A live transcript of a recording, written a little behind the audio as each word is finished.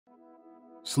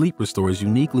SleepRestore is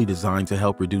uniquely designed to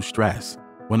help reduce stress,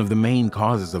 one of the main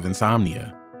causes of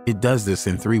insomnia. It does this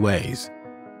in 3 ways.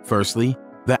 Firstly,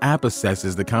 the app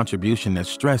assesses the contribution that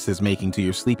stress is making to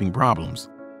your sleeping problems,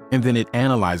 and then it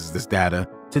analyzes this data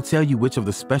to tell you which of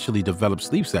the specially developed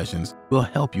sleep sessions will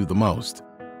help you the most.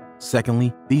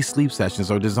 Secondly, these sleep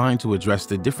sessions are designed to address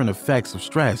the different effects of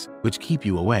stress which keep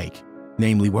you awake,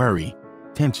 namely worry,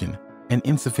 tension, and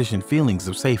insufficient feelings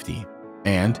of safety,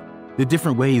 and the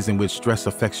different ways in which stress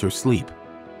affects your sleep,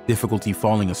 difficulty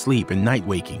falling asleep and night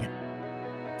waking.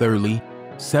 Thirdly,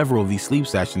 several of these sleep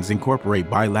sessions incorporate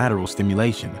bilateral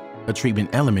stimulation, a treatment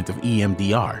element of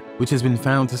EMDR, which has been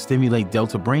found to stimulate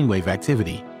delta brainwave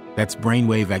activity. That's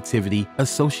brainwave activity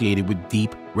associated with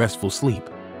deep, restful sleep.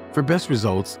 For best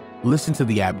results, listen to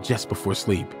the app just before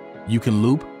sleep. You can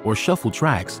loop or shuffle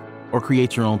tracks or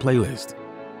create your own playlist.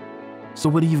 So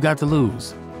what do you got to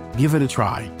lose? Give it a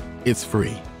try. It's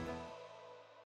free.